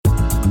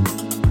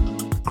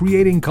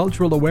creating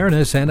cultural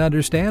awareness and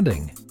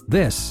understanding.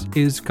 This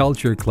is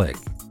Culture Click.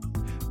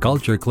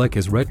 Culture Click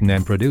is written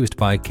and produced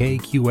by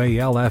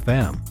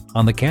KQAL-FM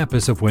on the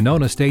campus of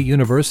Winona State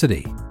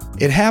University.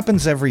 It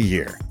happens every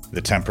year.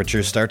 The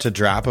temperatures start to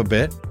drop a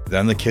bit,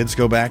 then the kids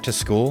go back to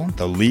school,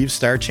 the leaves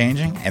start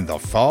changing, and the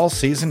fall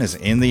season is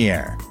in the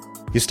air.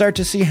 You start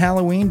to see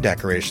Halloween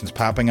decorations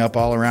popping up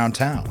all around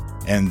town.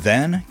 And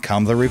then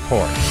come the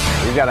reports.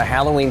 We've got a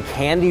Halloween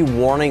candy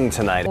warning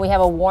tonight. We have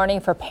a warning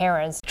for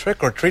parents.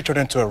 Trick or treat turned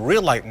into a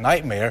real-life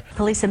nightmare.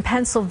 Police in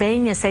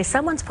Pennsylvania say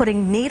someone's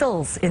putting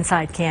needles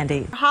inside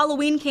candy.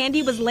 Halloween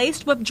candy was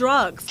laced with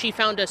drugs. She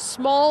found a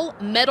small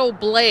metal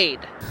blade.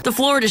 The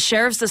Florida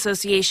Sheriff's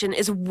Association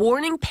is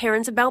warning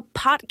parents about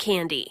pot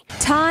candy.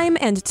 Time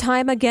and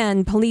time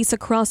again, police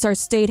across our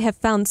state have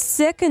found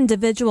sick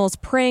individuals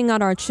preying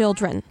on our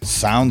children.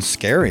 Sounds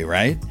scary,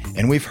 right?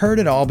 And we've heard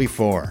it all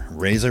before.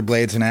 Razor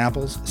blades and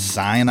apples,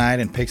 cyanide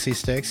and pixie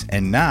sticks,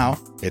 and now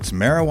it's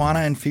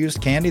marijuana-infused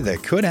candy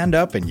that could end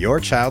up in your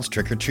child's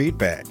trick-or-treat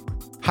bag.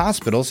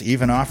 Hospitals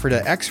even offer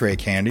to x-ray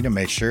candy to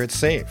make sure it's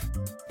safe.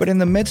 But in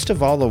the midst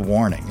of all the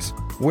warnings,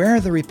 where are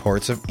the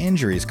reports of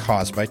injuries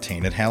caused by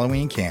tainted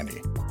Halloween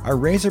candy? Are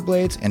razor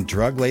blades and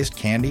drug-laced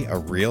candy a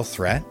real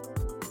threat?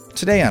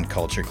 Today on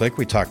Culture Click,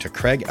 we talk to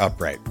Craig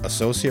Upright,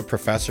 Associate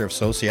Professor of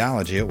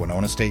Sociology at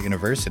Winona State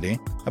University,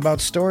 about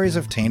stories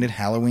of tainted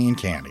Halloween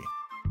candy.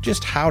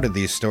 Just how did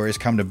these stories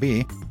come to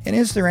be, and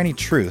is there any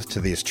truth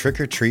to these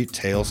trick-or-treat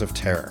tales of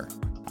terror?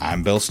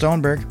 I'm Bill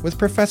Stoneberg with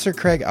Professor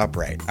Craig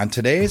Upright on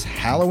today's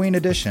Halloween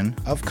edition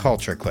of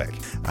Culture Click.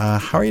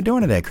 How are you doing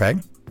today,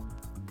 Craig?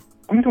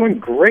 I'm doing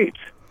great.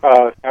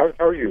 How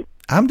are you?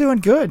 I'm doing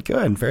good,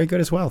 very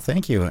good as well,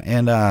 thank you.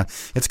 And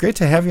it's great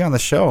to have you on the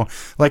show.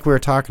 Like we were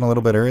talking a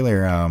little bit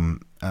earlier,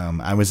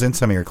 I was in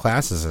some of your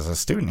classes as a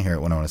student here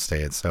at Winona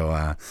State,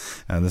 so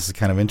this is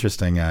kind of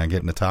interesting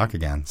getting to talk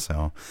again.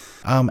 So,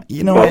 I'm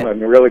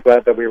really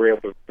glad that we were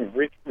able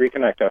to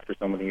reconnect after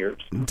so many years.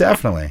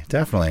 Definitely.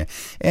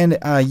 And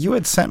you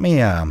had sent me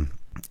an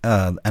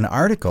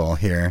article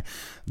here,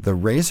 The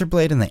Razor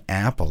Blade and the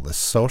Apple, the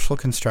Social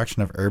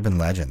Construction of Urban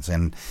Legends.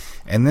 And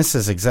this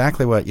is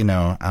exactly what,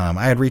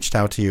 I had reached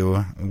out to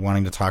you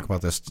wanting to talk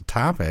about this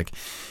topic,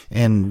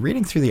 and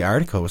reading through the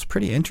article was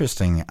pretty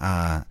interesting.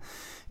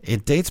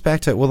 It dates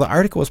back to, the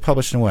article was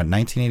published in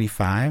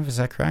 1985, is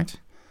that correct?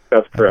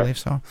 That's correct. I believe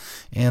so.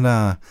 And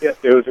yes,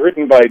 it was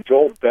written by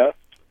Joel Best,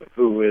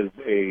 who is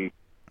a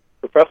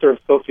professor of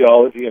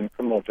sociology and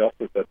criminal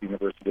justice at the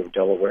University of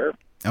Delaware.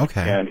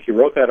 Okay. And he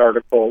wrote that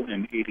article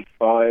in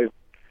 85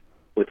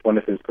 with one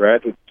of his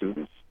graduate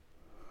students.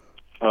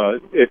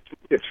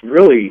 It's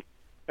really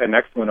an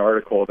excellent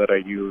article that I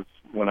use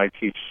when I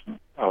teach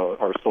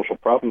our social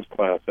problems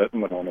class at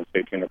Winona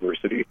State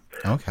University.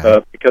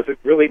 Okay. Because it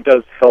really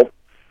does help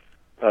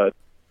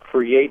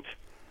create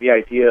the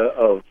idea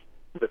of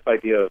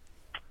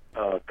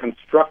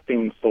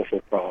constructing social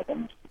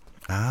problems.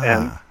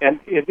 And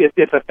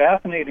it's a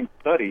fascinating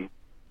study.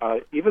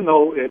 Even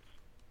though it's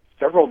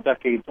several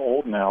decades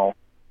old now,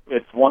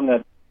 it's one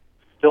that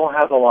still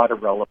has a lot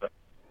of relevance.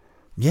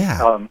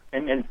 Yeah.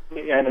 And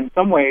in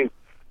some ways,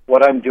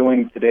 what I'm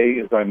doing today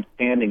is I'm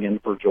standing in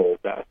for Joel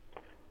Best.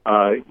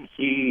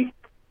 He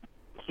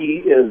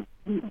is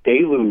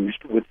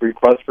deluged with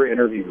requests for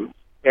interviews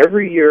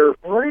every year,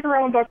 right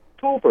around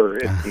October,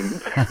 it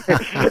seems,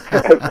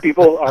 as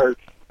people are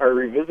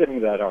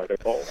revisiting that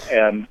article.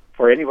 And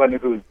for anyone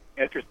who's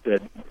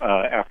interested,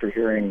 after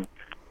hearing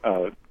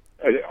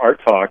our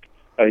talk,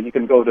 you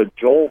can go to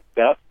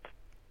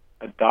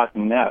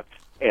joelbest.net,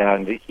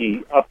 and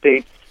he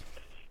updates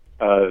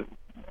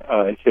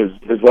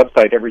his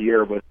website every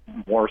year with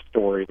more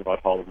stories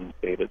about Halloween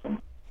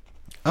sadism.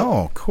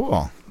 Oh,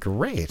 cool.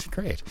 Great.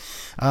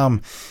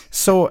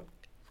 So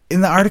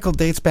in the article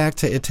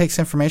it takes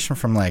information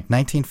from like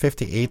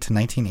 1958 to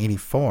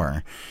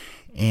 1984,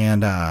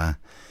 and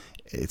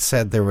it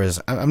said there was,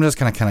 I'm just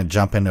going to kind of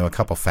jump into a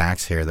couple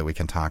facts here that we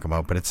can talk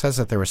about, but it says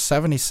that there were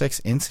 76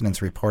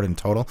 incidents reported in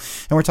total,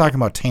 and we're talking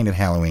about tainted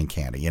Halloween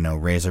candy,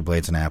 razor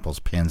blades and apples,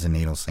 pins and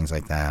needles, things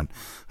like that,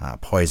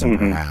 poison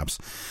perhaps,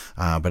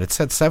 but it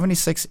said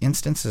 76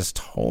 instances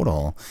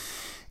total,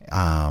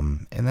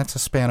 and that's a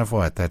span of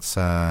what? That's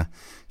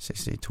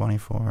 60,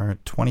 24,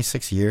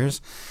 26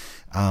 years.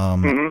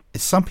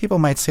 Some people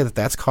might say that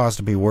that's cause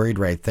to be worried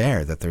right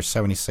there, that there's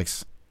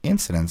 76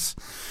 incidents.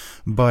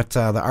 But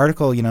the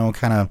article,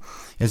 kind of,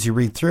 as you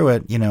read through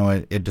it,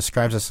 it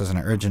describes this as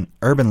an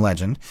urban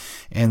legend,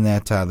 and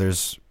that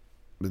that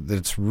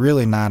it's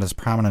really not as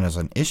prominent as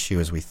an issue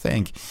as we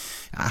think.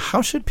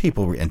 How should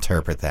people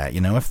interpret that?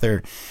 If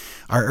are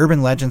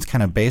urban legends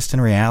kind of based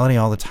in reality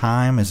all the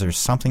time? Is there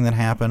something that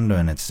happened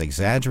and it's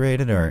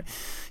exaggerated, or,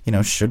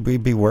 should we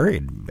be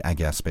worried? I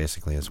guess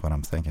basically is what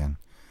I'm thinking.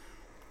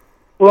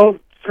 Well,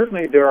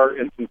 certainly there are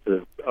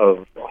instances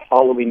of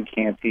Halloween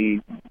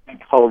candy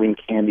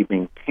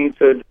being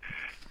painted,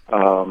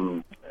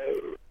 and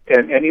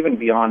even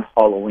beyond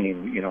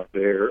Halloween,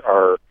 there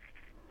are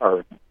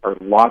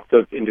lots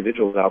of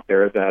individuals out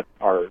there that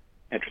are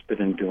interested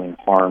in doing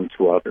harm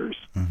to others.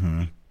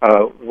 Mm-hmm.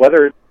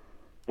 Whether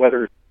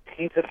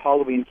tainted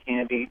Halloween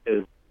candy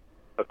is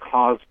a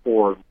cause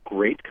for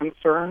great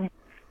concern,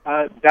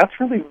 that's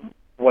really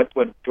what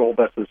Joel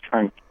Best is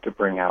trying to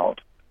bring out.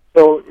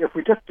 So if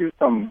we just do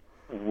some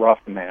rough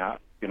math,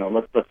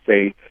 let's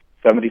say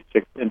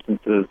 76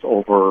 instances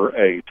over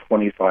a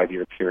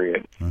 25-year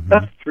period,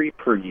 that's 3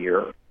 per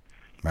year.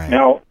 Right.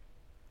 Now,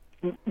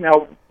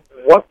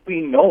 what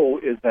we know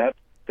is that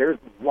there's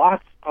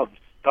lots of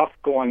stuff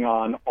going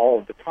on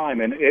all the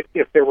time, and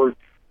if there were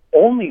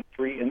only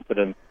 3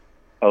 incidents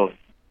of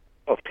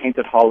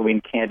tainted Halloween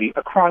candy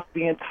across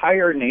the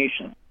entire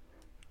nation,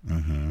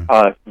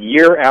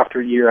 year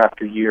after year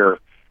after year,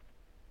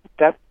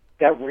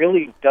 that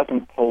really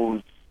doesn't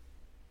pose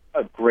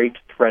a great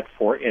threat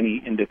for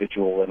any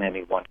individual in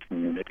any one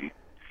community.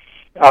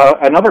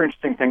 Another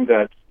interesting thing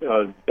that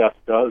Best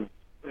does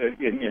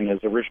in his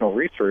original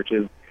research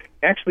is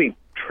actually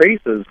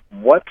traces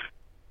what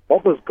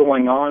was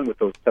going on with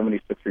those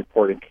 76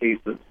 reported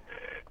cases.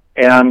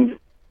 And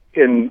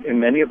in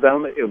many of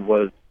them, it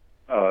was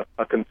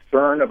a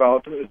concern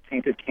about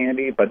tainted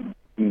candy, but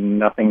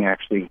nothing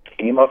actually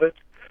came of it.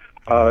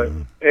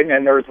 And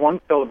there was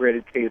one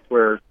celebrated case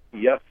where,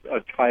 yes,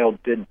 a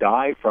child did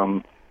die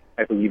from,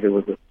 I believe it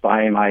was a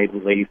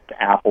cyanide-laced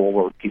apple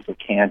or piece of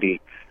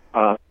candy,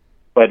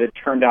 but it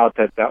turned out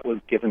that was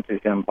given to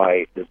him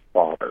by his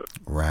father.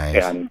 Right.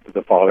 And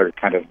the father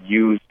kind of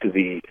used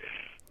the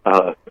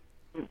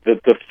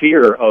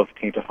fear of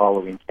tainted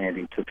Halloween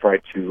candy to try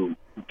to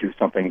do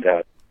something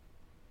that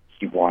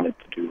he wanted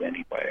to do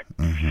anyway.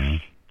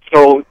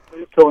 So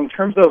in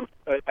terms of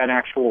an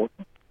actual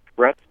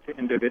threat to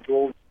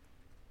individuals,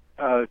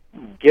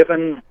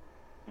 given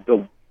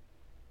the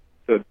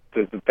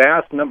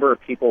vast number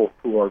of people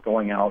who are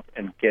going out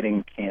and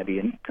getting candy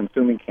and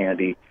consuming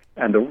candy,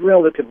 and the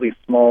relatively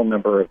small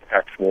number of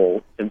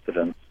actual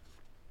incidents,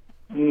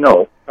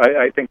 no.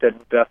 I think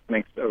that Best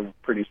makes a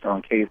pretty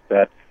strong case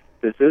that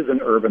this is an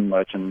urban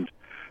legend,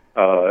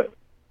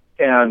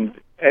 and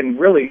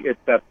really it's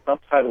that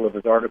subtitle of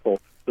his article,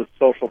 The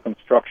Social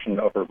Construction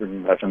of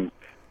Urban Legends.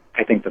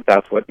 I think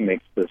that's what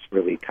makes this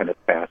really kind of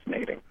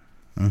fascinating.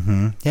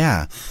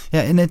 Yeah,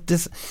 and it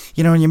just,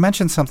 and you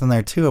mentioned something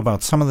there too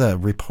about some of the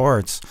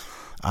reports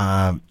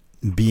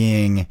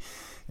being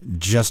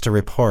just a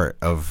report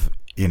of,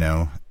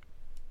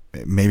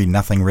 maybe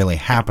nothing really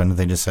happened.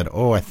 They just said,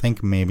 oh, I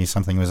think maybe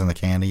something was in the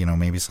candy,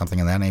 maybe something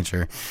of that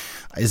nature.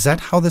 Is that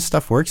how this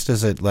stuff works?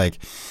 Does it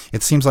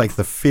it seems like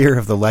the fear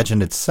of the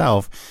legend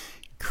itself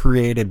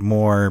created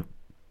more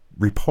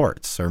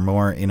reports or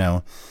more,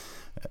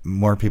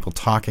 more people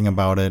talking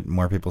about it,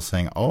 more people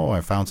saying, oh,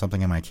 I found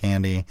something in my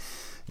candy.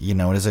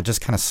 Does it just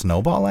kind of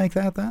snowball like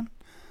that then?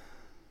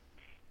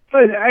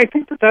 But I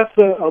think that's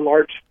a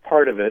large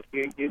part of it.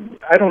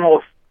 I don't know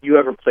if you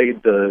ever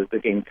played the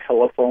game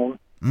Telephone.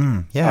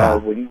 Yeah.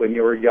 When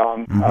you were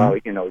young,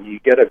 you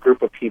get a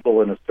group of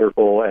people in a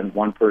circle, and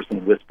one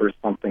person whispers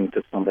something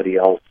to somebody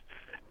else,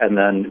 and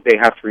then they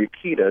have to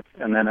repeat it,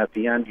 and then at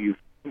the end you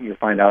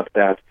find out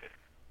that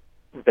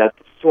the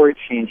story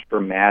changed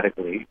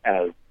dramatically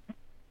as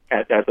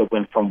it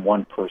went from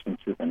one person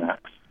to the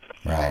next.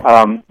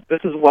 Right. This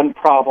is one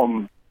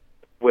problem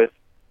with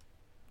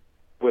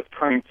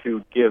trying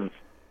to give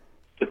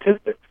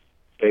statistics,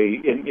 say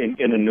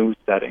in a news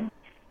setting.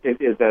 It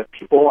is that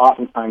people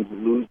oftentimes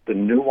lose the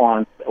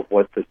nuance of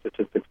what the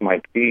statistics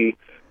might be.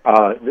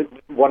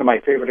 One of my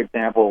favorite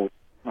examples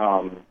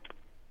from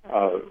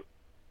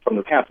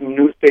the past,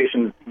 news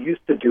stations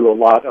used to do a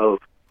lot of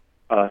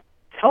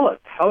tell us,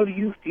 how do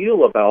you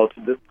feel about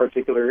this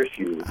particular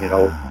issue?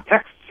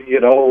 Text,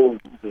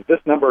 this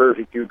number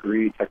if you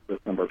agree, text this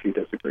number if you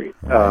disagree.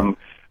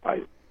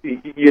 Right.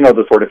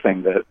 The sort of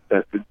thing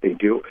that they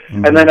do.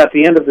 And then at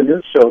the end of the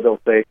news show,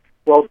 they'll say,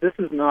 well, this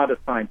is not a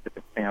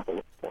scientific sample,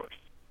 of course.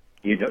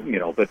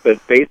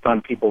 But based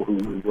on people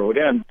who wrote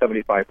in,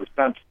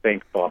 75%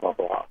 think blah, blah,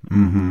 blah.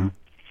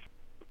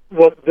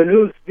 Well, the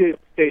news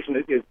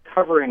station is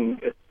covering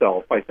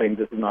itself by saying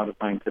this is not a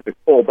scientific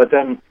poll, but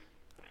then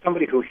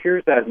somebody who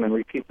hears that and then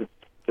repeats it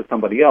to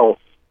somebody else,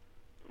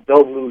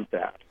 they'll lose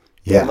that.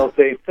 Yeah. And they'll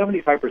say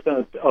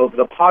 75% of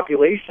the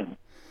population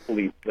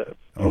believes this.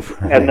 Oh,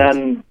 right. And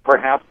then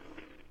perhaps,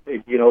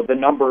 the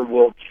number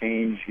will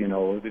change,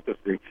 they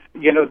disagree.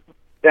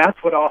 That's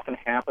what often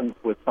happens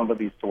with some of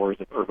these stories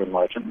of urban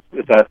legends,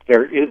 is that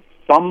there is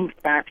some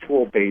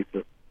factual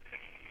basis,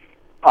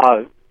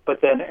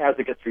 but then as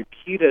it gets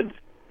repeated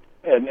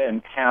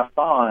and passed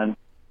on,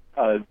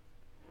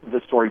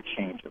 the story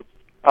changes.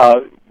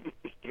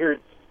 Here's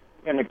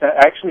I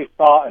actually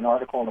saw an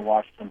article in the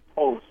Washington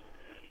Post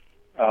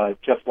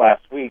just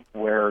last week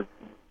where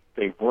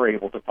they were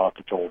able to talk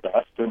to Joel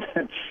Best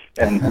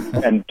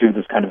and do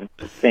this kind of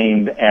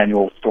same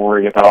annual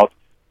story about,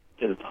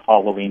 is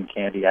Halloween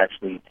candy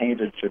actually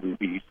tainted? Should we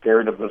be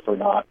scared of this or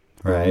not?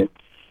 Right.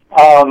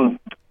 And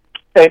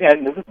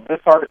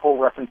this article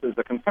references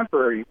a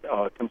contemporary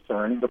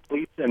concern. The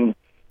police in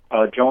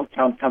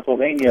Jonestown,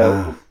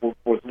 Pennsylvania,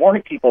 was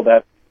warning people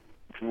that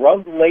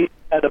drug-laced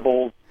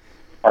edibles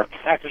are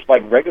packaged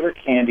like regular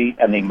candy,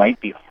 and they might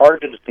be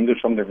hard to distinguish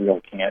from the real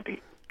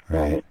candy.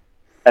 Right.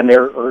 and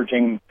they're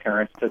urging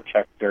parents to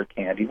check their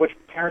candy, which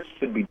parents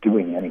should be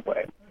doing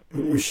anyway.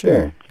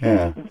 Sure,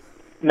 yeah.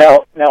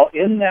 Now,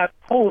 in that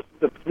post,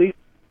 the police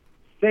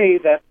say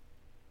that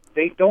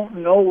they don't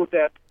know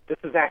that this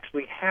has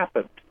actually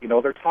happened.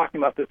 They're talking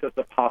about this as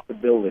a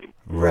possibility.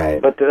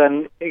 Right. But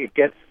then it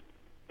gets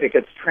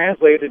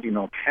translated,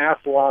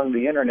 passed along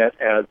the internet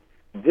as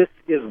this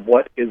is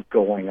what is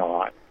going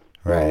on.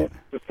 Right.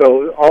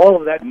 So all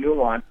of that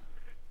nuance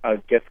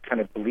gets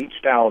kind of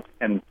bleached out,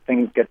 and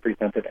things get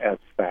presented as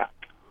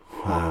fact.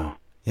 Wow.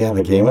 Yeah,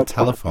 the game of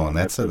telephone.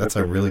 That's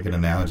a really good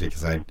analogy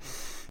because I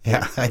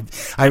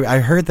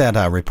heard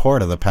that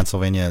report of the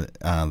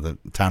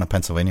town of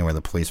Pennsylvania where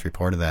the police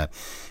reported that,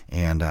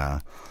 and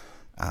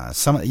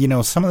some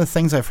of the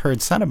things I've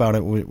heard said about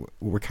it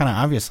were kind of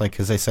obvious, like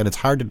because they said it's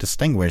hard to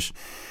distinguish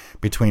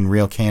between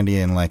real candy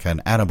and like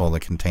an edible that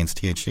contains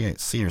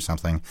THC or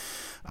something,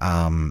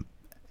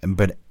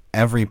 but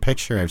every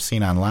picture I've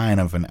seen online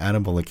of an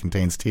edible that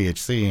contains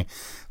THC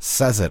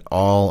says it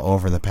all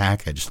over the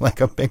package, like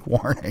a big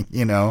warning,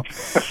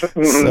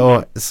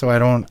 So I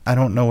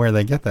don't know where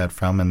they get that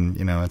from, and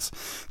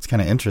it's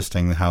kind of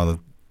interesting how the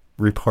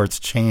reports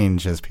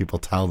change as people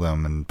tell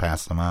them and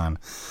pass them on.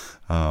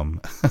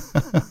 When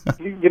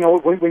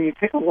you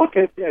take a look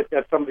at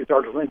some of these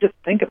articles and just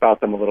think about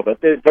them a little bit,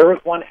 there was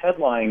one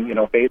headline,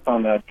 based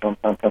on that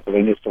Jonestown,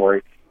 Pennsylvania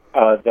story,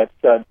 that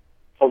said,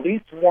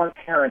 police warn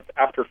parents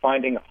after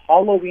finding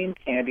Halloween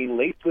candy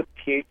laced with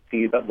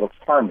THC that looks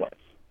harmless.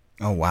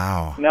 Oh,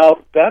 wow. Now,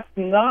 that's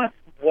not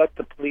what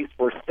the police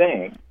were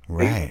saying.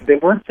 Right. They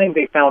weren't saying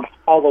they found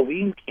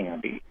Halloween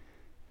candy.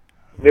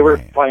 They were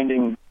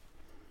finding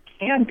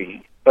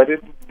candy, but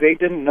they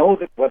didn't know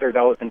whether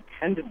that was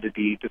intended to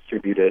be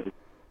distributed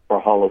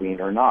for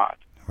Halloween or not.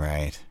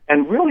 Right.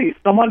 And really,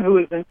 someone who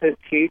is into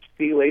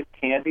THC-laced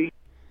candy,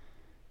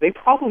 they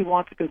probably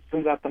want to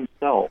consume that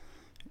themselves.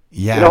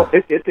 Yeah.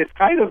 It's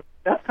kind of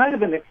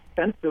an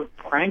expensive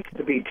prank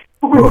to be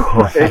doing,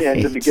 right.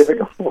 And to be giving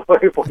away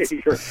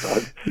your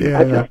drugs.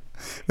 Yeah,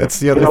 that's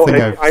the other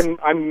thing.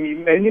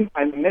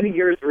 I'm many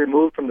years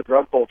removed from the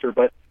drug culture,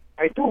 but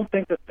I don't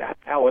think that's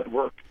how it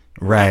works.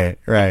 Right.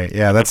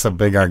 Yeah, that's a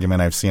big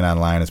argument I've seen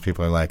online. Is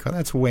people are like, "Oh,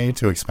 that's way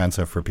too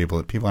expensive for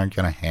people. People aren't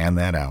going to hand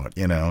that out,"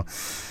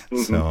 Mm-hmm.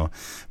 So,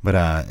 but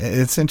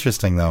it's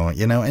interesting though,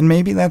 and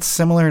maybe that's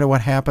similar to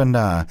what happened.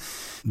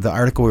 The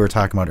article we were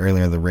talking about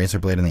earlier, "The Razor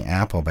Blade and the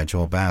Apple" by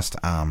Joel Best.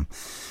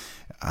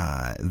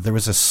 There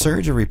was a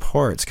surge of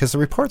reports because the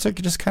reports are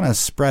just kind of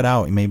spread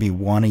out, maybe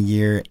one a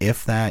year,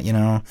 if that,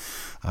 and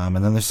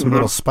then there's some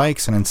little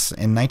spikes. And in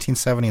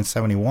 1970 and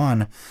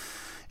 71.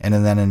 And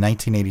then in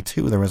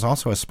 1982, there was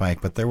also a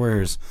spike, but there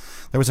was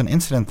an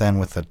incident then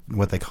with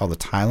what they call the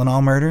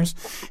Tylenol murders,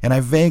 and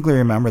I vaguely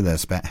remember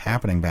this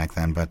happening back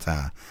then, but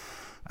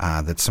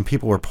that some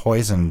people were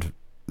poisoned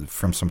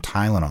from some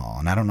Tylenol,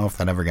 and I don't know if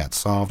that ever got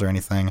solved or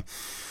anything,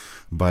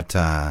 but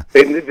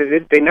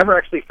they never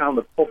actually found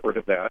the culprit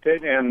of that,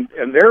 and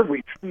there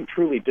we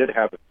truly did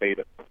have a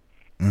sadist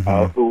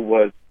who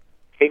was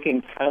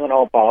taking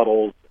Tylenol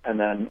bottles and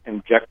then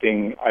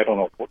injecting, I don't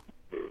know,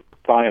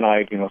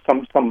 cyanide,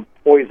 some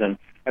poison,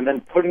 and then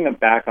putting them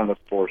back on the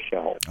store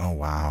shelf. Oh,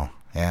 wow.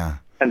 Yeah.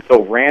 And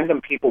so random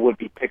people would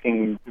be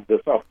picking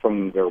this up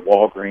from their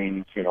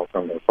Walgreens,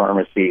 from their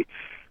pharmacy,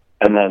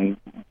 and then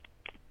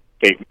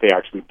they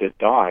actually did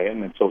die,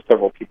 and then so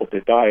several people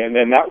did die. And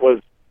then that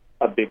was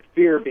a big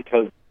fear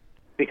because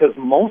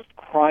most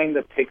crime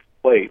that takes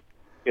place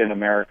in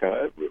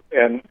America,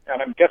 and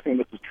I'm guessing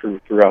this is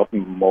true throughout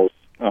most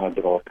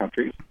developed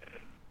countries,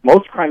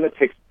 most crime that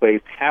takes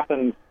place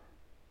happens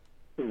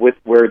with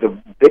where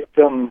the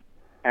victim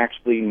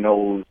actually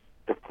knows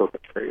the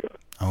perpetrator.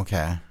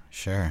 Okay,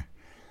 sure.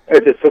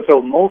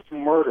 So most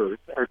murders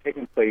are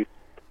taking place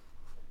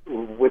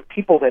with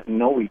people that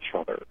know each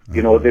other.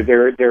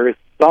 There's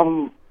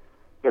some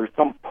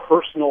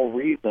personal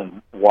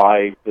reason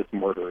why this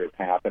murder is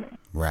happening.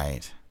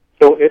 Right.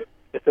 So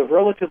it's a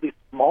relatively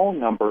small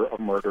number of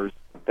murders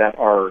that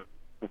are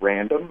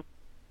random,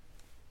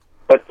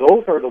 but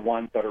those are the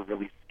ones that are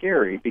really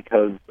scary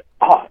because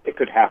it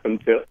could happen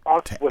to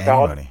us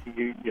without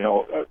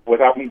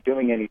without me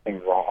doing anything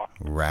wrong.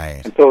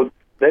 Right. And so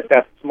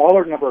that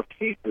smaller number of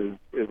cases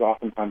is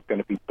oftentimes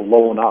going to be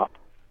blown up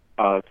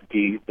to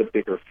be the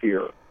bigger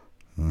fear.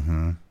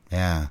 Mm-hmm.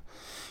 Yeah.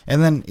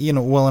 And then,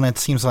 and it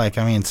seems like,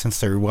 since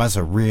there was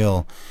a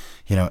real,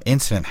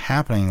 incident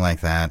happening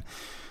like that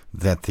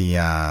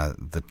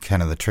the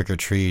kind of the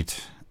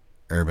trick-or-treat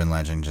urban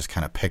legend just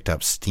kind of picked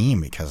up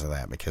steam because of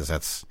that, because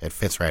it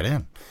fits right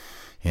in,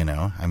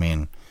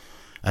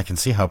 I can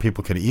see how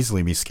people could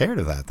easily be scared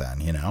of that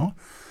then,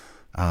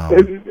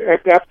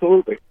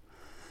 Absolutely.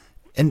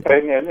 And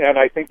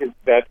I think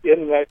that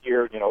in that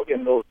year,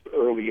 in those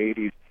early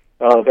 80s,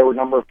 there were a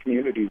number of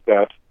communities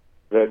that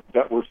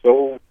were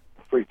so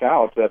freaked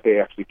out that they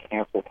actually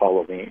canceled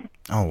Halloween.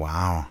 Oh,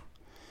 wow.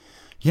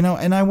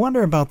 And I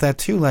wonder about that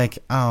too. Like,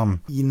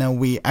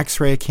 we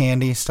X-ray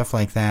candy, stuff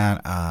like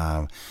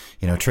that.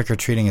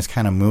 Trick-or-treating is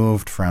kind of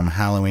moved from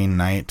Halloween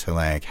night to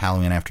like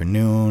Halloween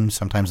afternoon,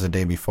 sometimes the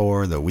day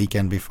before, the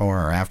weekend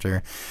before or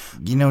after.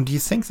 Do you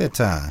think that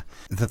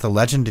that the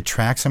legend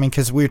detracts? I mean,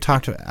 because we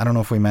talked, I don't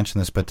know if we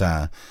mentioned this, but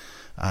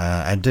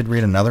I did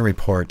read another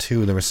report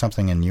too. There was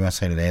something in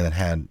USA Today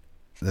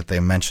that they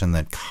mentioned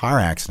that car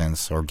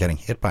accidents or getting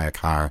hit by a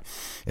car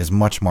is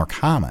much more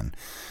common.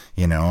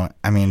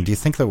 I mean, do you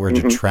think that we're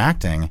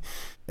detracting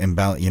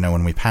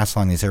when we pass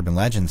along these urban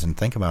legends and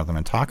think about them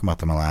and talk about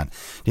them a lot?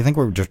 Do you think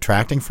we're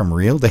detracting from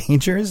real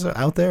dangers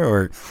out there?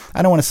 Or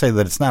I don't want to say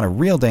that it's not a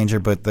real danger,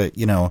 but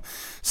that,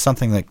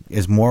 something that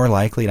is more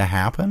likely to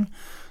happen?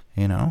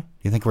 Do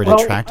you think we're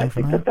detracting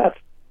from that?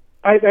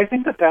 I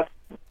think that's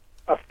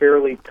a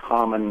fairly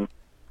common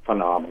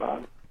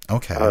phenomenon.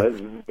 Okay.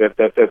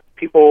 That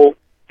people,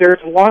 there's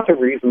lots of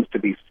reasons to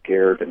be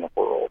scared in the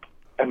world.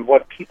 And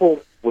what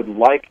people would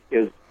like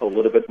is a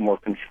little bit more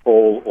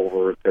control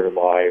over their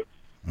lives.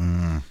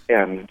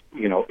 And,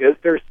 is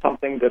there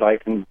something that I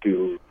can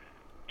do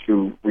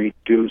to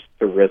reduce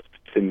the risk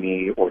to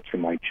me or to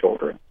my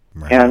children?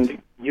 Right.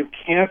 And you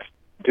can't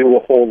do a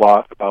whole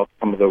lot about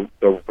some of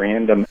the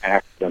random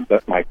accidents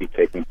that might be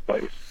taking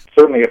place.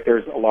 Certainly, if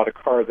there's a lot of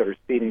cars that are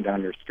speeding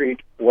down your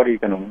street, what are you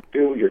going to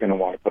do? You're going to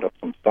want to put up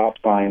some stop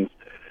signs.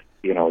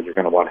 You're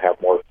going to want to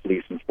have more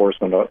police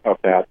enforcement of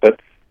that. But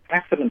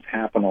accidents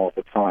happen all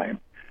the time.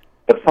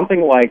 But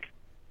something like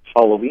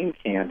Halloween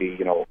candy,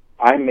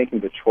 I'm making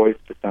the choice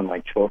to send my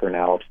children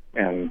out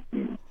and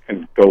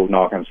go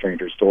knock on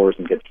strangers' doors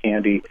and get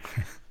candy.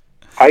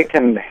 I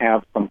can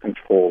have some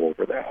control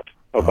over that,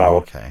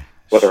 about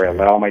whether I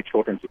allow my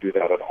children to do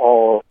that at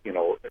all.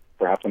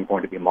 Perhaps I'm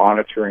going to be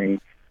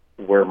monitoring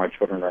where my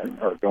children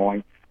are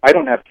going. I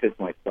don't have kids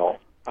myself,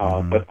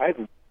 but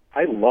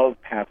I love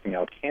passing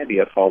out candy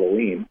at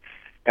Halloween.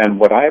 And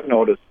what I've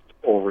noticed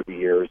over the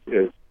years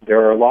is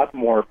there are a lot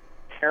more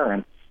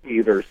parents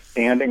either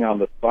standing on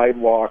the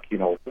sidewalk,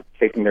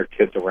 taking their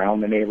kids around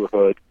the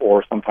neighborhood,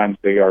 or sometimes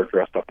they are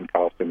dressed up in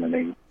costume and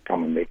they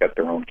come and they get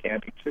their own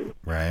candy too.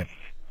 Right.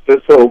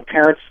 So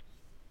parents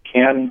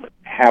can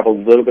have a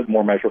little bit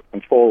more measure of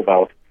control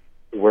about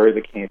where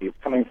the candy is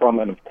coming from,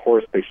 and of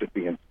course they should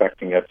be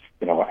inspecting it,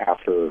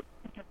 after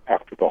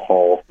the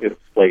haul is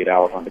laid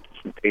out on the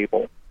kitchen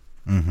table.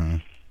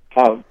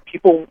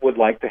 People would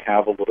like to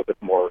have a little bit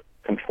more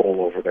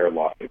control over their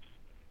lives.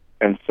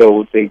 And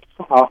so they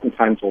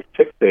oftentimes will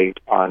fixate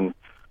on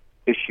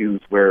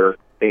issues where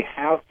they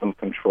have some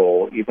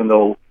control, even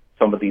though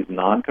some of these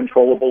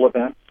non-controllable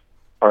events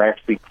are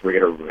actually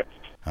greater risk.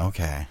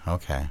 Okay.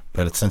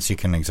 But since you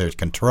can exert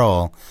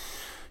control,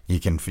 you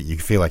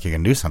feel like you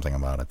can do something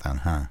about it then,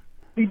 huh?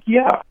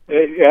 Yeah.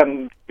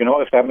 And,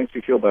 if that makes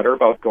you feel better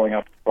about going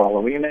out for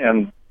Halloween,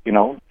 and,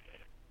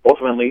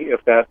 ultimately,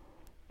 if that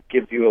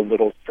gives you a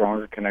little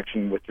stronger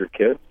connection with your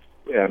kids,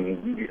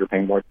 and you're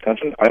paying more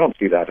attention, I don't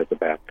see that as a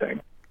bad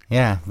thing.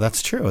 Yeah,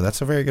 that's true.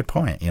 That's a very good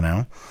point,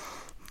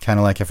 Kind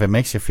of like if it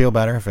makes you feel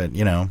better, if it,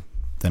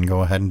 then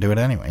go ahead and do it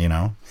anyway,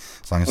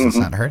 as long as it's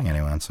not hurting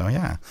anyone. So,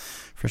 yeah,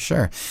 for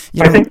sure.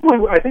 I think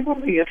one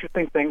of the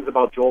interesting things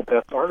about Joel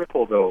Best's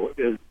article, though,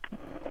 is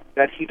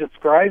that he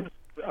describes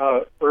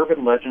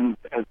urban legends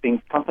as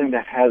being something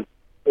that has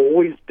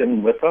always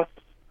been with us,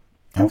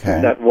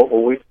 that will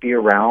always be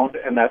around,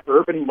 and that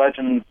urban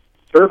legends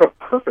serve a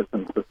purpose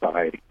in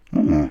society.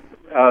 And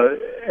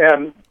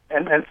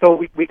so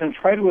we can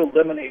try to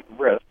eliminate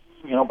risks,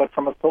 but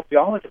from a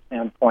sociologist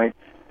standpoint,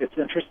 it's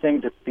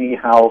interesting to see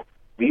how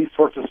these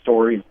sorts of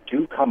stories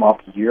do come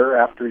up year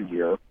after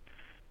year.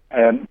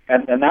 And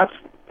that's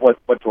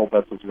what Joel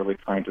Best was really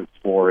trying to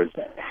explore, is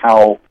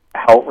how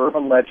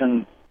urban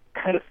legends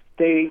kind of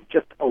stay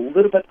just a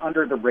little bit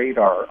under the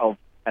radar of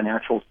an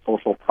actual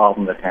social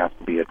problem that has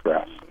to be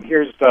addressed.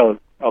 Here's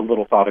a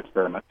little thought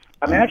experiment.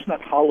 Imagine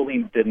that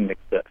Halloween didn't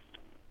exist.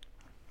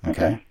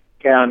 Okay.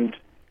 And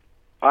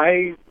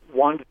I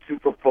wanted to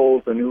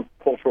propose a new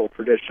cultural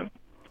tradition.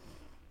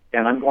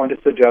 And I'm going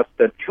to suggest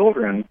that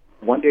children,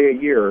 one day a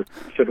year,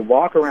 should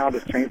walk around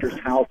to strangers'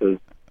 houses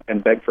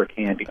and beg for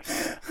candy.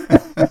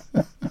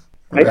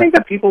 I think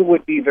that people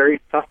would be very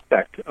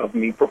suspect of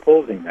me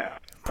proposing that.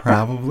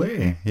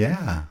 Probably,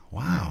 yeah.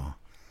 Wow.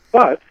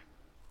 But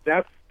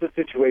that's the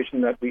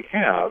situation that we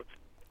have.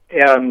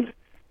 And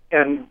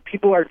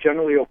people are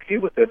generally okay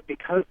with it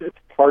because it's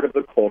part of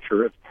the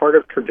culture, it's part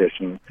of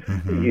tradition.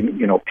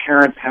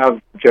 Parents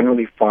have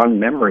generally fond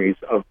memories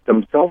of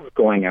themselves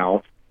going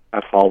out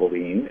at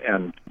Halloween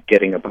and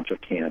getting a bunch of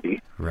candy.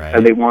 Right.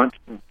 And they want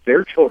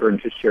their children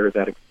to share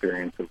that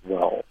experience as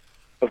well.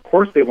 Of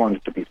course they want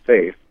it to be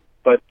safe,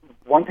 but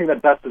one thing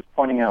that Best is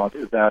pointing out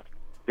is that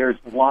there's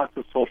lots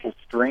of social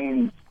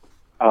strains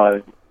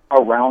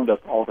around us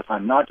all the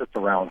time, not just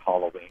around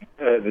Halloween,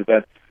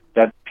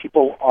 that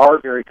people are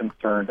very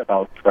concerned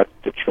about threats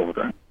to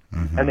children,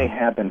 and they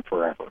have been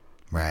forever.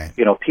 Right.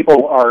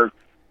 People are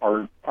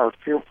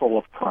fearful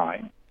of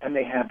crime, and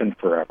they have been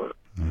forever.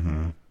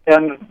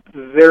 And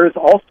there's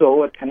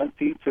also a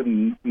tendency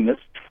to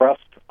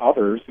mistrust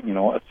others,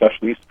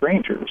 especially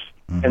strangers.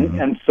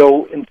 And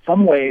so in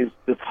some ways,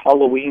 this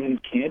Halloween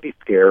candy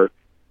scare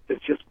is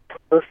just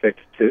perfect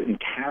to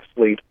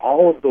encapsulate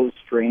all of those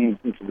strains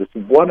into this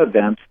one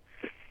event.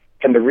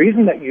 And the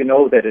reason that you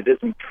know that it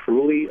isn't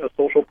truly a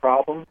social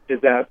problem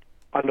is that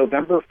on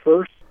November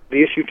 1st,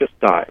 the issue just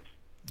dies.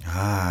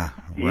 Ah,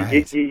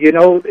 right.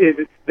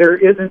 There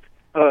isn't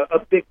a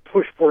big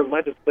push for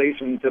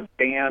legislation to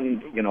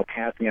ban,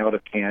 passing out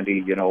of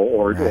candy,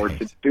 or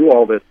to do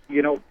all this.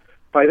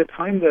 By the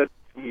time that,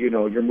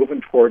 you're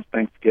moving towards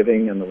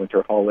Thanksgiving and the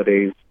winter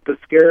holidays, the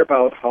scare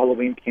about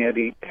Halloween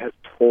candy has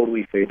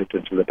totally faded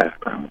into the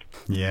background.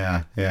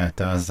 Yeah, it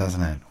does,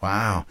 doesn't it?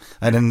 Wow.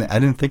 I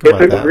didn't think about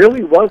that. If it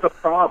really was a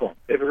problem,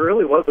 if it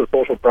really was a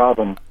social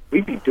problem,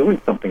 we'd be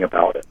doing something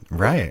about it.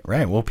 Right.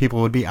 Well, people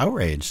would be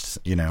outraged,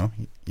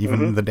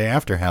 even the day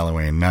after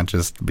Halloween, not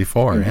just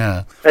before. Mm-hmm.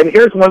 Yeah. And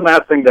here's one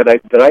last thing that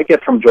I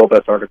get from Joel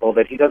Best's article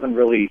that he doesn't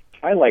really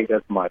highlight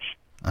as much.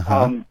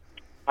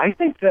 I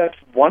think that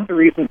one of the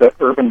reasons that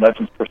urban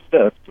legends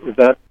persist is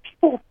that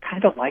people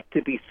kind of like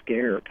to be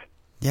scared.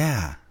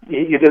 Yeah.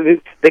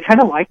 They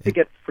kind of like to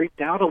get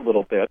freaked out a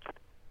little bit,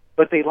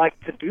 but they like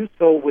to do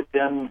so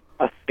within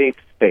a safe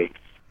space.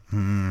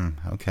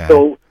 Okay.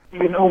 So,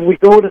 we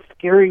go to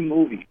scary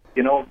movies,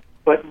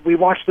 but we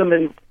watch them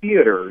in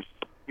theaters,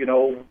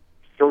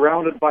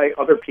 surrounded by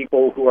other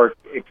people who are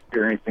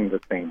experiencing the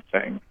same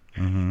thing.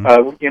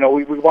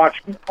 We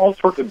watch all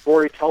sorts of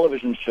gory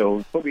television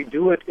shows, but we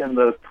do it in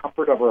the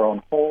comfort of our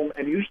own home,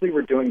 and usually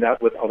we're doing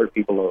that with other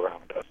people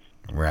around us.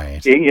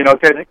 Right.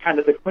 Kind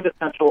of the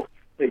quintessential,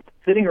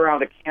 sitting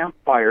around a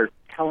campfire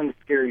telling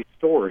scary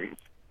stories.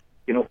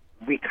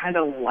 We kind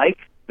of like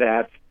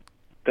that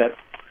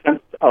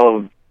sense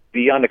of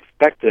the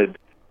unexpected,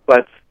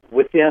 but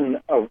within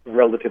a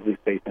relatively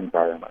safe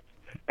environment.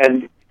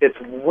 And it's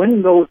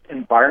when those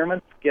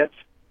environments get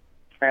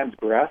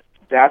transgressed,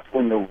 that's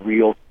when the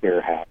real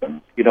scare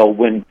happens.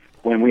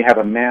 When we have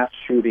a mass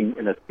shooting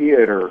in a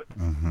theater,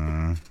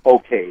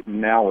 okay,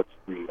 now it's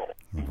real.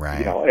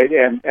 Right.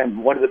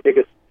 And one of the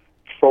biggest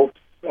tropes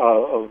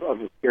of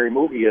a scary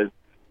movie is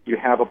you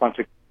have a bunch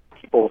of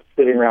people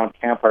sitting around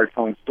campfire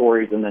telling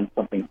stories, and then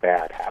something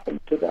bad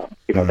happens to them.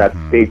 That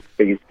safe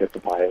space gets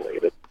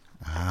violated.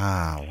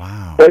 Ah,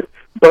 wow.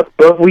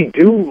 But we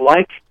do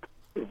like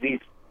these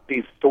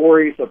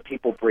stories of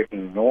people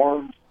breaking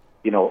norms,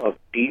 of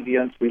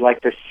deviance. We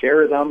like to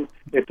share them.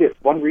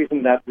 It's one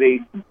reason that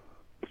they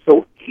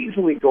so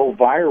easily go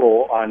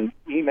viral on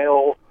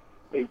email,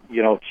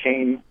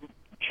 chain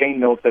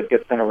notes that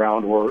get sent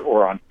around,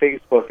 or on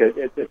Facebook,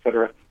 et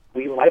cetera.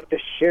 We like to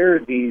share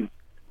these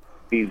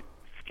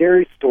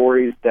scary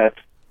stories that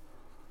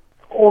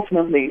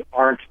ultimately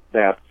aren't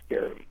that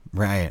scary.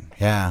 Right.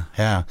 Yeah.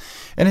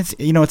 And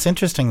it's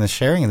interesting, the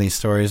sharing of these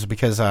stories,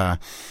 because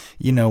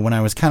when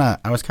I was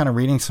kind of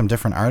reading some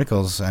different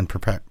articles and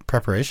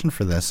preparation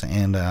for this,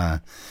 and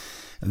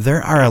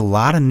there are a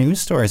lot of news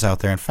stories out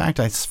there. In fact,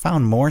 I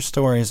found more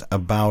stories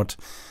about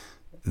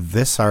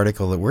this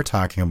article that we're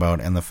talking about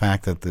and the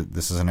fact that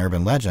this is an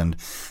urban legend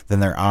than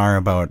there are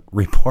about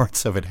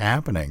reports of it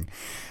happening.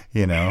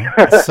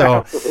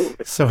 So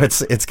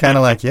it's kind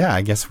of like,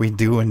 I guess we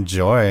do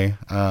enjoy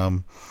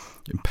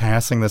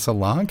passing this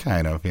along,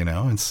 kind of,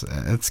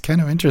 it's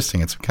kind of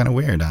interesting. It's kind of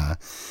weird.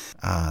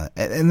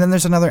 And then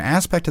there's another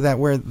aspect of that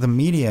where the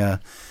media,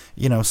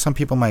 some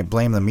people might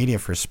blame the media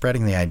for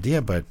spreading the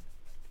idea, but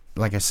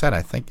like I said,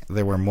 I think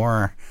there were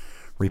more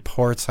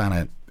reports on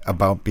it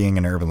about being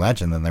an urban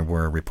legend than there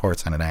were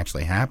reports on it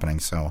actually happening.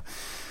 So,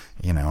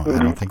 I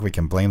don't think we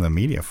can blame the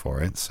media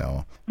for it.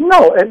 So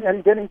no,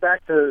 and getting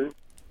back to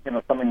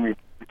something we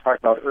talked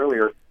about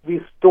earlier,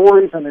 these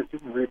stories and these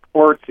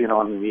reports,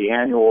 on the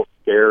annual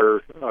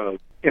scare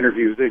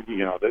interviews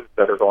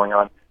that are going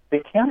on, they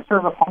can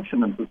serve a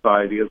function in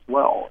society as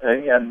well.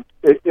 And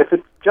if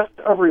it's just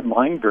a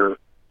reminder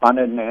on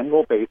an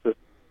annual basis,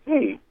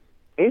 hey,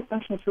 pay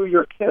attention to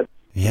your kids.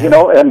 Yeah.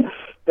 And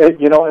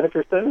if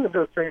you're sitting in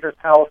a stranger's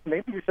house,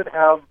 maybe you should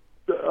have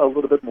a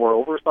little bit more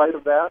oversight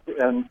of that.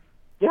 And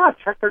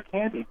check their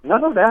candy.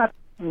 None of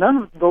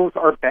those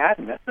are bad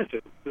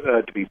messages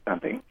to be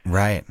sending.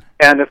 Right.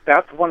 And if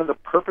that's one of the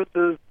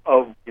purposes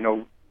of,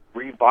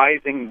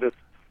 revising this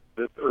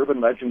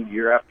urban legend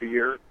year after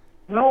year,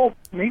 well,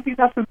 maybe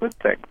that's a good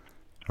thing.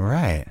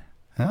 Right.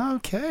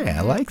 Okay.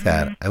 I like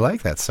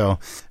that. So,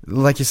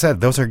 like you said,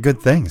 those are good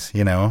things,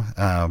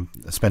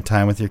 spend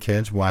time with your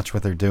kids, watch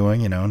what they're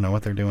doing, know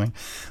what they're doing.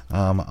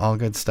 All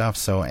good stuff.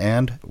 So,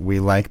 and we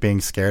like being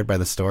scared by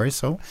the story.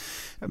 So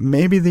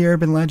maybe the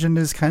urban legend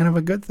is kind of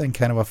a good thing,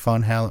 kind of a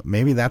fun,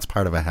 maybe that's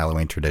part of a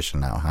Halloween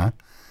tradition now, huh?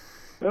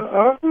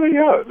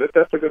 Yeah,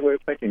 that's a good way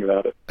of thinking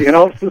about it.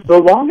 So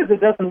long as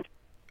it doesn't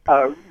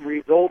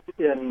result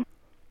in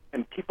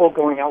people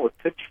going out with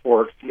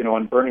pitchforks,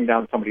 and burning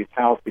down somebody's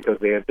house because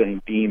they have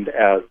been deemed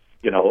as,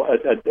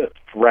 a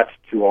threat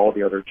to all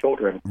the other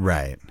children.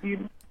 Right.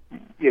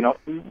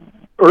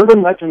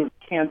 Urban legends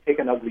can take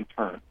an ugly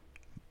turn.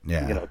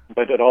 Yeah.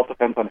 But it all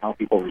depends on how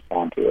people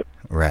respond to it.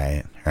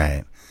 Right.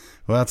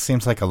 Well, it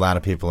seems like a lot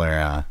of people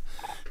are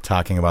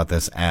talking about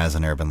this as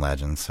an urban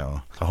legend.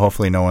 So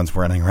hopefully no one's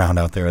running around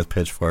out there with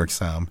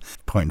pitchforks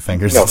pointing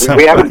fingers at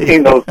somebody. We haven't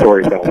seen those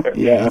stories out there.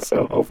 Yeah,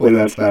 so hopefully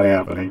that's not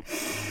happening.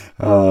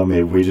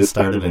 Maybe we just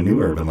started a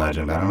new urban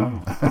legend. I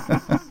don't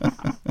know.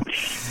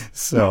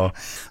 So,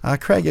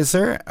 Craig,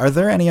 are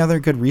there any other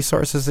good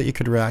resources that you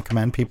could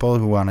recommend people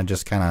who want to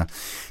just kind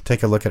of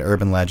take a look at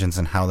urban legends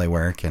and how they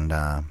work and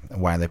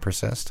why they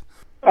persist?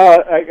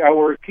 I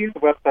will repeat the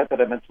website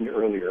that I mentioned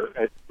earlier.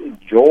 It's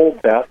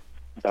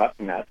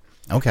joelbest.net.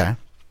 Okay.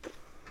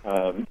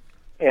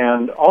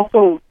 And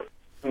also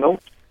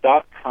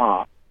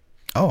Snopes.com.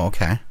 Oh,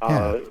 okay.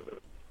 Yeah.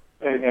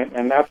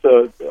 And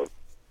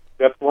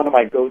that's one of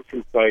my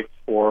go-to sites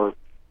for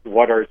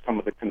what are some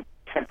of the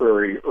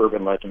contemporary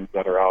urban legends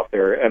that are out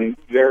there. And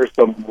there are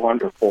some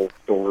wonderful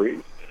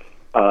stories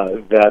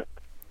that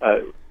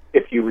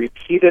if you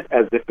repeat it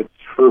as if it's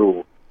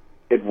true,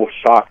 it will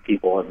shock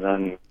people. And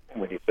then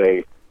when you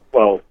say,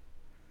 well,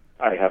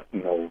 I have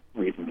no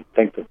reason to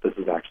think that this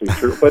is actually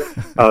true. But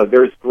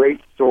there's great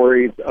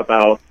stories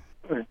about...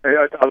 Do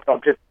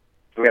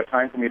we have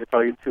time for me to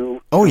tell you two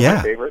of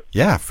my favorites?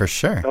 Yeah, for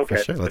sure. Okay.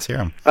 For sure. Let's hear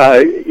them.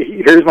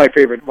 Here's my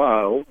favorite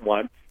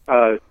one.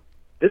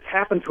 This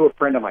happened to a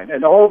friend of mine,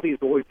 and all of these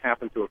always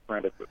happen to a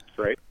friend of yours,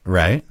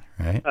 right?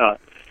 Right.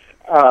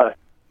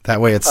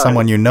 That way it's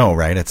someone you know,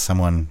 right? It's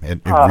someone,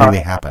 it really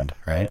happened,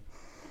 right?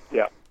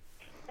 Yeah.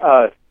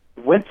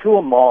 Went to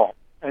a mall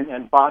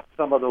and bought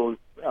some of those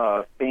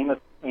famous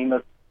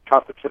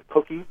chocolate chip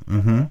cookies.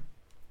 Mm-hmm.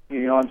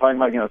 You know what I'm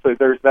talking about? So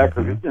there's that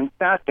cookie, and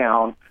sat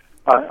down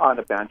on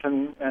a bench,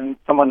 and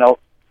someone else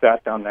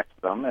sat down next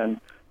to them,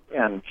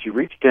 and she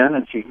reached in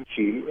and she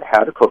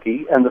had a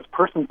cookie, and this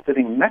person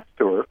sitting next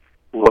to her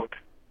looked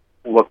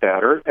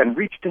at her and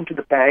reached into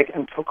the bag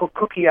and took a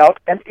cookie out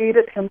and ate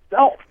it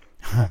himself.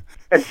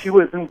 And she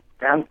was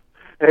incensed,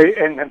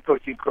 and so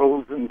she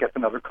goes and gets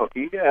another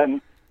cookie,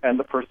 and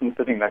the person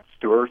sitting next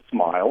to her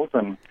smiles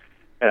and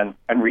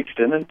reached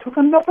in and took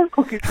another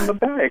cookie from the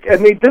bag,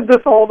 and they did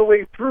this all the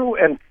way through,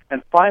 and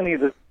finally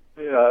this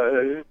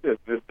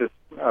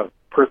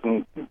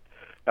person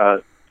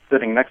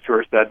sitting next to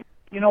her said,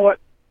 "You know what?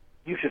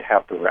 You should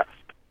have the rest."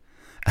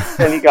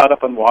 And he got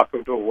up and walked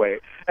away,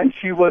 and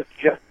she was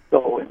just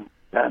so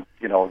intense,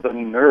 the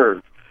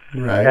nerve.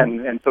 Right.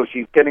 And so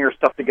she's getting her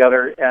stuff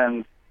together,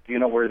 and do you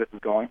know where this is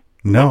going?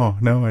 No,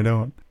 I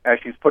don't. As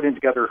she's putting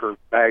together her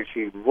bag,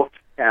 she looked,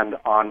 and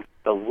on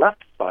the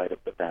left side of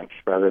the bench,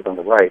 rather than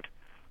the right,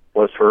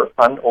 was her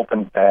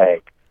unopened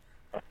bag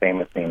of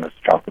famous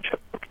chocolate chip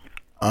cookies.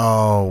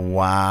 Oh,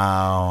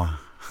 wow.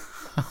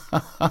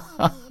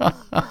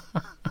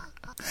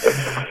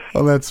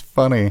 Oh, that's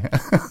funny.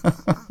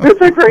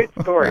 It's a great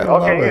story.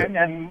 Okay,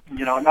 and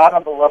not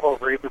on the level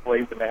of razor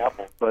blades and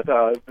apples, but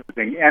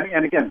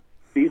and again,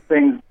 these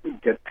things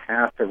get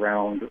passed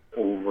around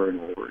over and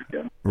over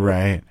again.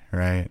 Right.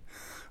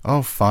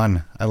 Oh,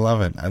 fun. I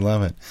love it.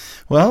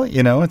 Well,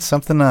 it's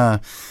something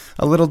a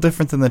little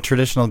different than the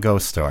traditional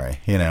ghost story,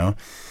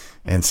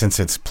 And since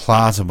it's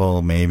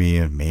plausible, maybe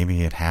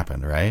it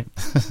happened, right?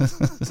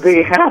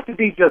 They have to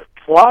be just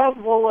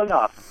plausible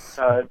enough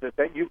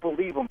that you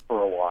believe them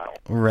for a while.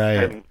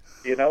 Right.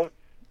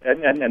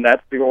 And, and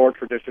that's the oral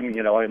tradition,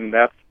 and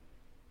that's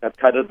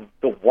kind of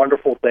the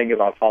wonderful thing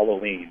about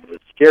Halloween. The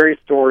scary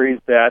stories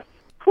that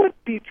could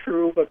be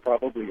true, but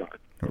probably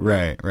aren't.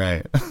 Right.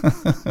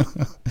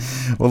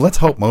 Well, let's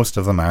hope most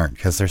of them aren't,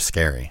 because they're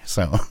scary.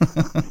 So,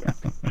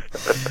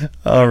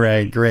 all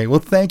right, great. Well,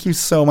 thank you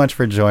so much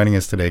for joining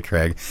us today,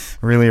 Craig.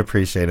 Really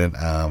appreciate it.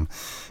 And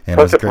it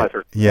was great.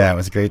 Pleasure. Yeah, it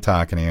was great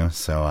talking to you.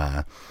 So,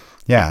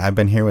 I've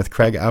been here with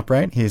Craig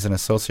Upright. He's an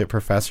associate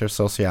professor of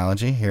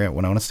sociology here at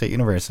Winona State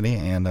University.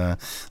 And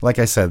like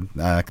I said,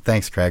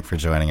 thanks, Craig, for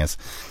joining us.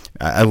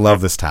 I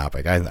love this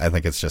topic. I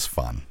think it's just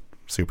fun.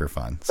 Super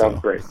fun. Sounds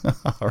great.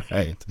 All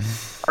right.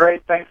 All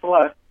right. Thanks a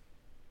lot.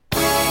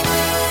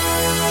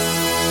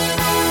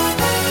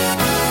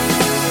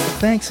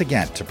 Thanks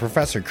again to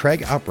Professor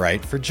Craig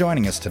Upright for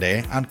joining us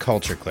today on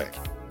Culture Click.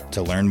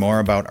 To learn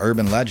more about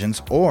urban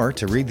legends or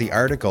to read the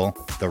article,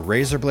 The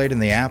Razor Blade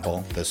and the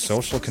Apple, The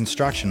Social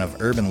Construction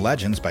of Urban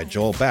Legends by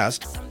Joel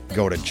Best,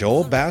 go to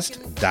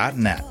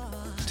joelbest.net.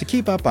 To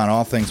keep up on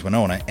all things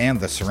Winona and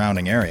the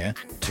surrounding area,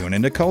 tune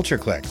into Culture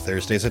Click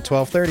Thursdays at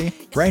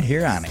 12:30 right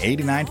here on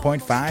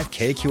 89.5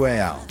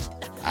 KQAL.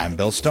 I'm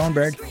Bill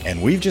Stoneberg,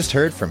 and we've just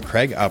heard from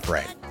Craig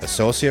Upright,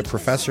 Associate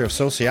Professor of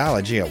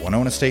Sociology at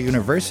Winona State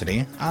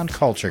University, on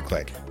Culture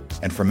Click.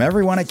 And from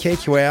everyone at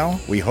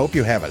KQAL, we hope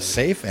you have a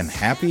safe and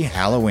happy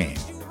Halloween.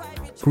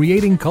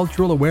 Creating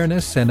cultural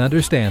awareness and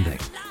understanding.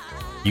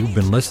 You've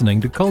been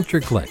listening to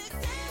Culture Click.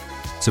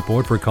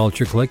 Support for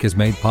Culture Click is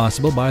made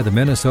possible by the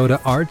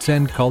Minnesota Arts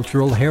and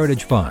Cultural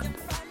Heritage Fund.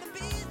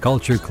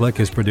 Culture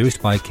Click is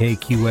produced by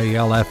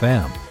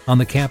KQAL-FM on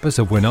the campus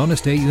of Winona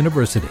State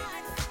University.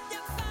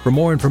 For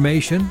more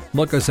information,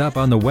 look us up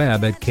on the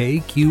web at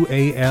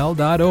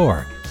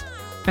kqal.org.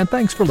 And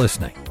thanks for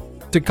listening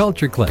to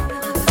Culture Click.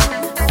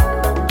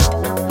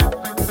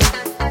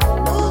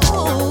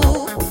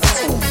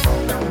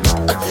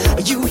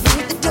 You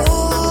hit the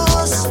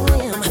door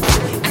slam,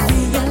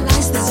 realize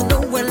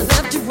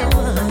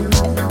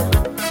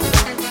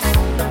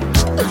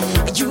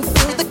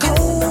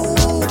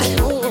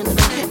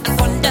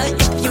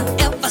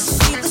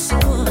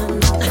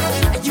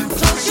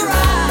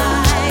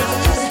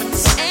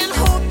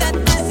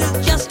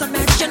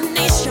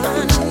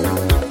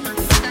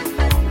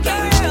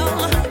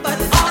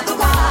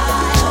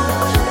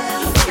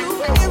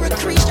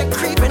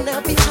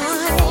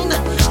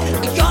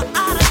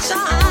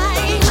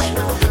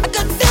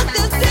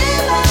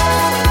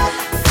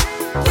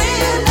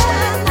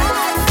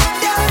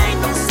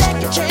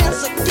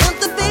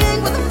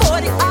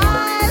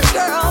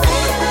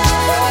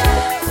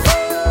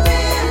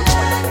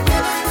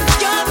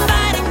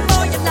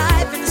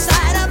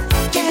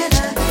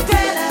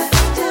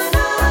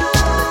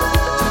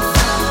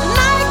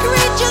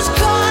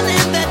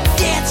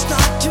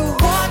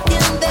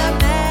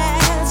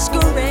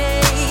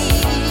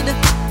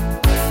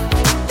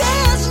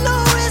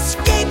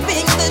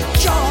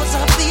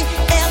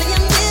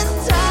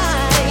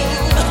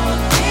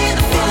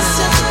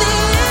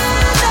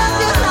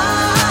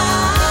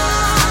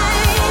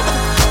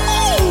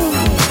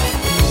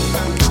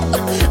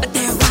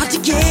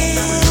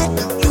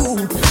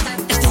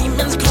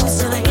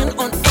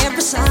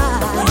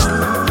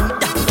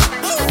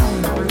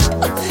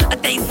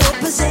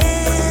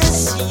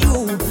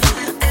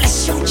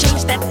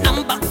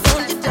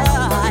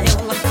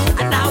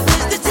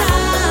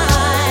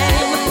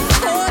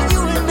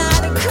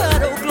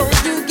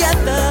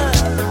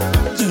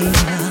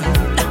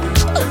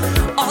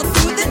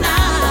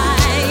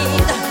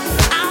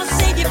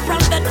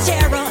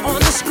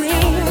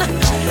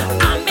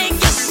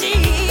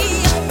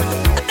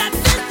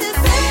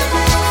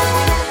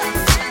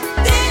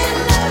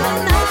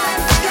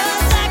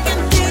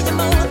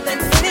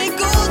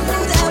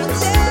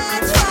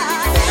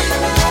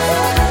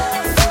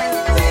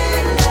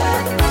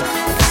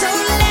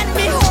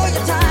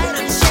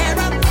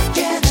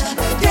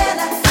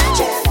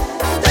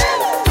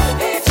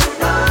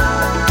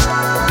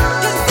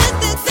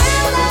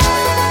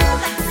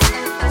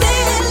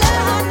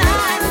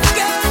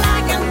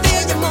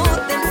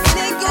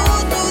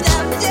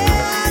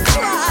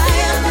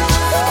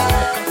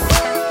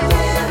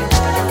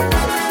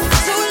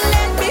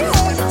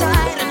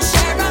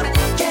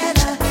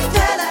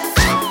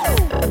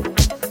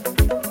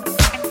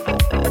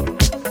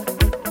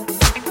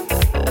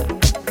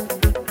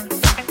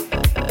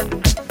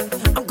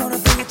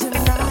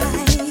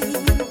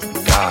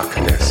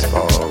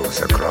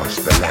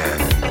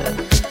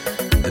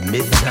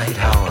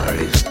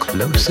is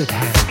close at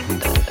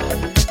hand.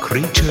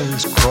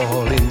 Creatures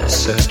crawl in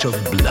search of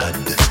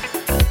blood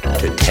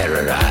to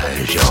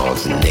terrorize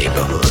your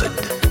neighborhood.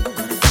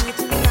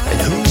 And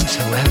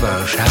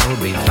whosoever shall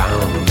be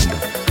found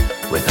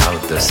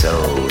without the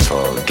soul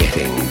for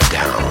getting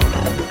down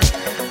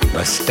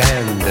must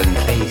stand and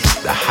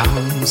face the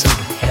hounds of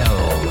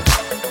hell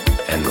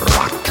and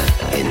rot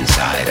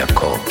inside a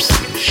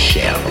corpse's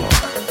shell.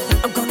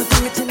 I'm gonna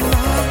do it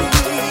tonight.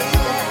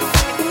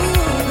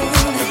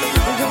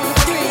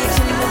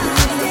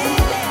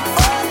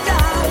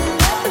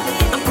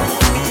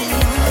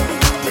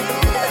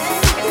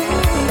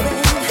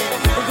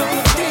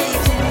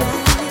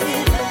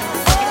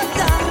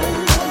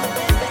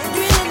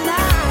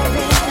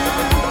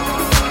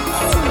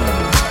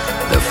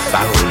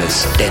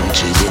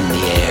 Stench is in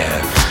the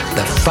air,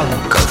 the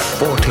funk of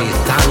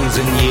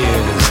 40,000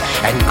 years,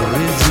 and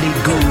grisly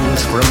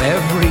ghouls from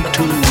every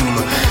tomb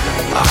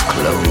are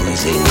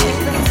closing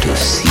in to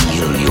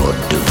seal your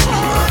doom.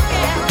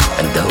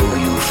 And though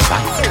you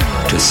fight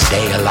to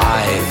stay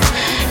alive,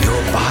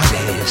 your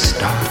body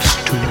starts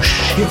to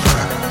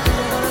shiver,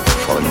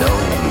 for no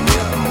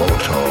mere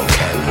mortal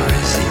can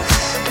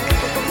resist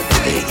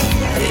the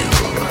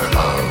evil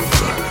of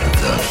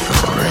the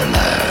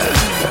thriller.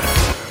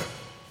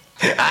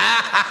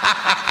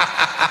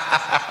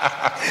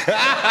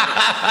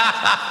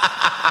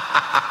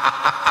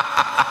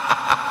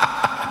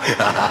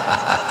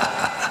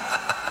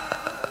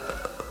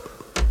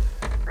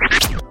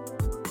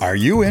 Are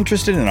you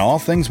interested in all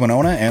things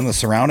Winona and the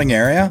surrounding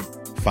area?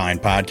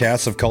 Find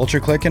podcasts of Culture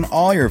Click and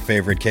all your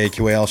favorite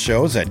KQAL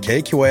shows at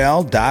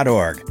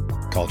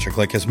kqal.org. Culture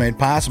Click is made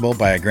possible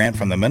by a grant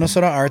from the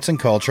Minnesota Arts and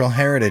Cultural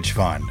Heritage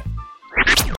Fund.